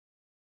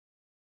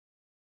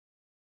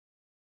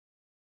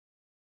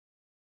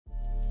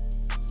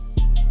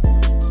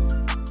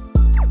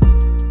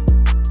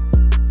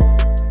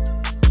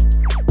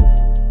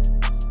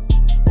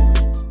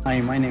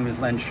my name is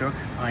Len Shook.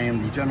 I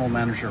am the General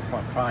Manager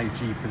for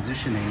 5G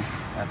Positioning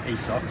at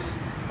ASOCS.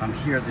 I'm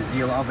here at the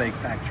Ziehl Abegg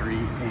factory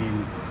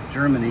in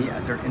Germany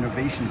at their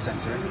Innovation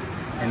Center,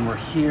 and we're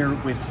here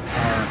with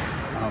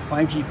our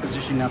 5G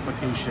positioning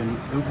application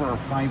over our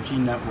 5G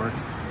network,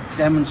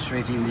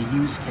 demonstrating the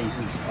use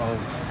cases of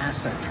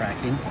asset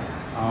tracking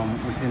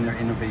within their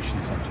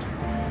Innovation Center.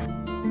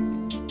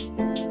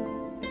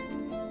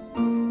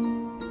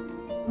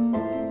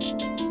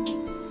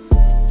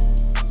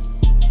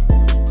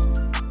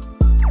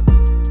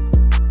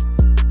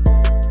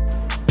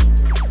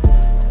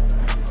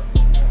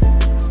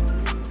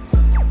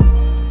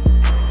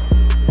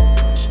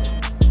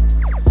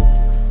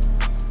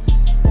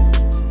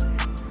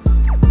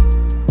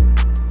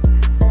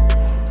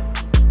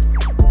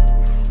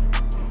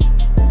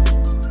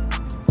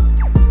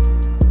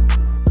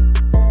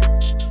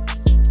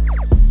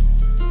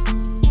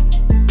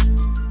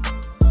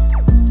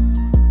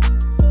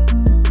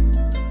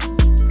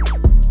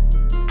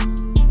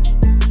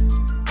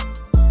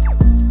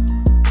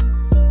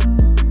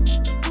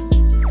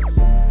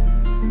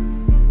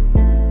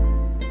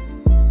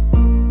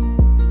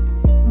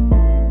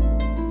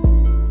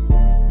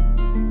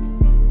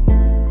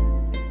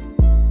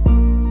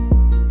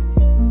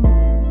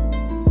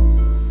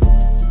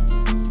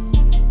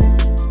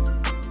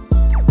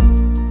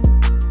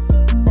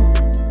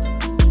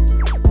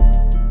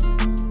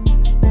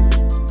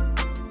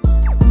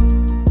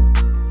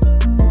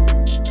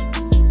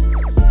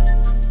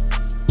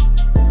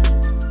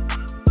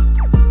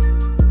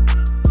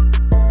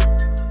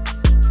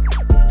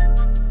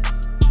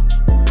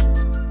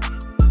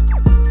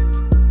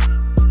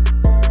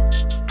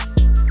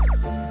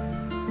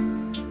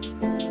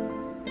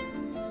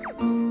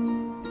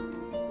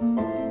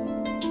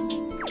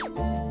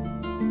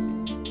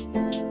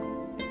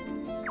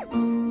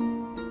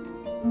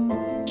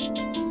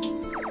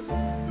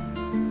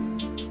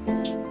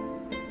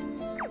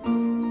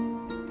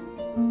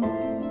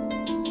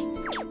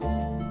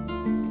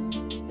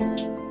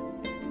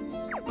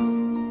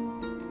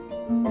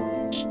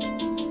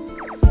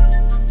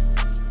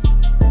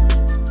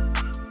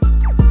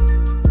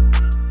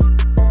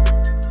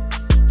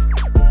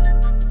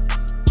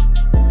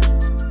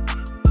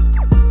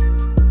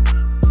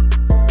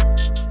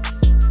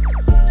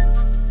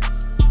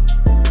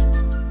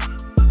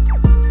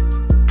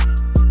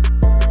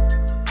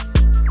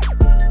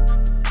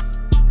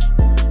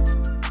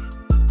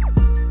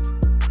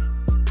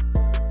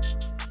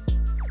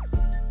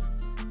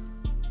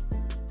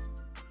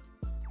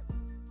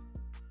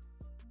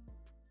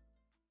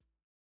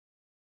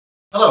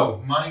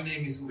 Hello, my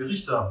name is Uwe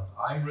Richter.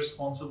 I'm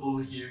responsible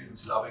here in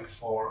Ziehl Abegg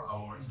for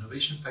our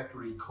innovation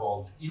factory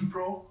called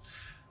InPro,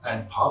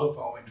 and part of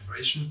our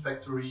innovation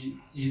factory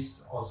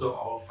is also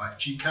our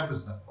 5G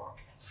campus network.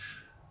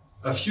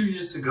 A few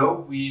years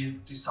ago we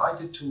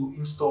decided to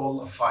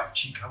install a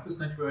 5G campus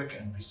network,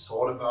 and we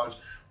thought about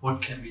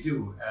what can we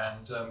do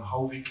and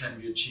how can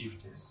we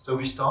achieve this. So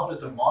we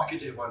started a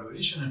market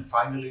evaluation, and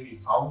finally we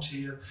found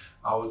here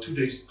our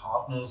today's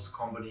partners,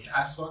 company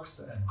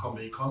ASOCS and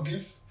company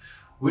Congiv,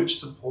 which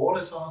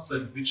supported us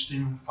and which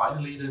then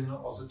finally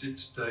also did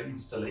the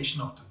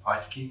installation of the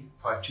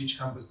 5G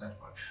campus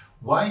network.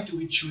 Why do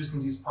we choose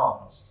these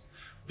partners?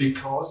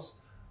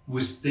 Because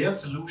with their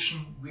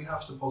solution we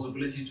have the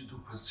possibility to do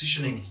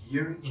positioning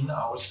here in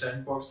our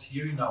sandbox,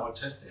 here in our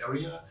test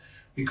area,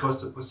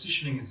 because the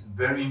positioning is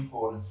very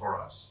important for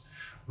us.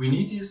 We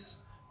need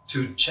this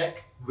to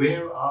check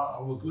where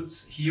are our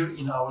goods here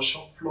in our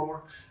shop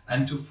floor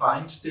and to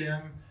find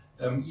them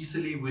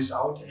easily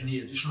without any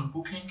additional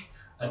booking.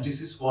 And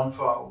this is one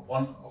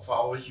of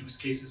our use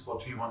cases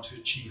what we want to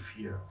achieve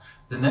here.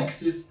 The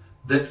next is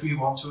that we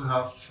want to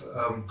have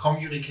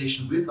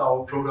communication with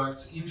our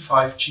products in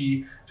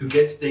 5G to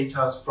get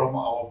data from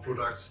our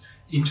products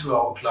into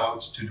our cloud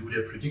to do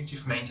their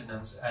predictive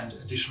maintenance and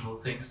additional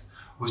things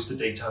with the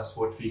data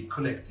what we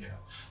collect there.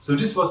 So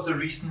this was the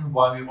reason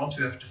why we want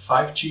to have the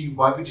 5G,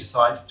 why we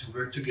decided to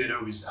work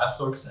together with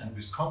ASOCS and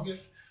with Congiv.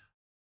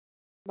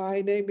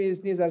 My name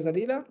is Nizar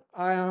Zalila.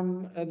 I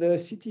am the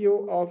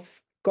CTO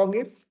of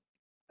Congiv.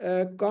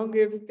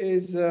 Congiv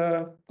is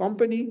a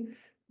company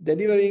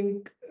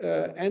delivering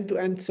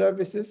end-to-end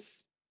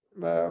services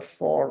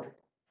for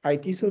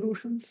IT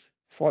solutions,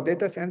 for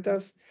data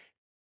centers.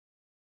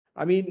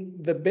 I mean,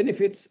 the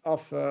benefits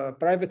of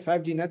private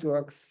 5G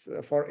networks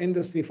for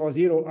Industry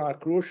 4.0 are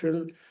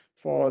crucial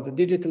for the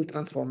digital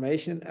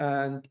transformation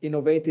and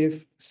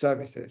innovative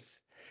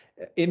services.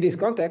 In this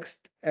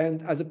context,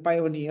 and as a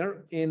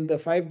pioneer in the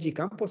 5G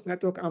campus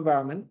network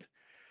environment,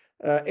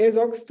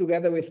 ASOCS,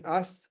 together with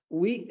us,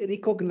 we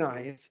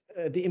recognize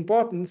the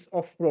importance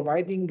of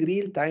providing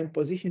real-time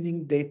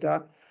positioning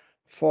data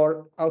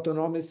for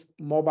autonomous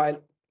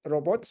mobile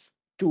robots,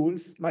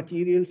 tools,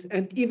 materials,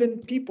 and even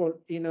people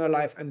in a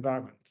live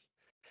environment.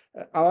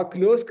 Our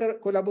close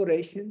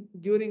collaboration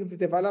during the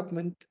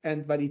development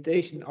and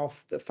validation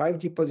of the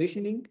 5G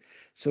positioning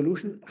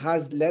solution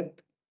has led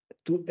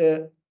to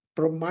a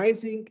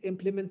promising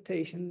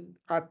implementation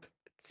at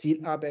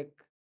Ziehl Abegg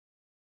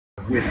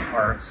with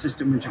our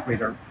system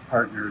integrator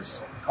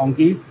partners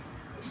Congiv.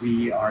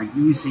 We are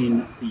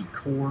using the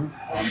core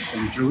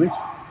from Druid,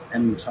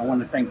 and so I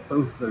want to thank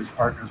both of those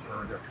partners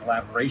for their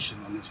collaboration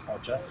on this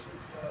project.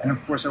 And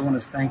of course I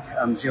want to thank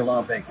Ziehl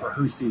Abegg for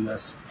hosting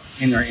this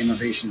in our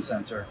Innovation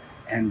Center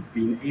and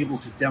being able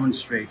to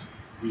demonstrate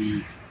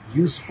the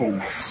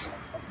usefulness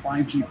of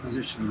 5G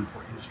positioning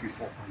for Industry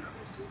 4.0.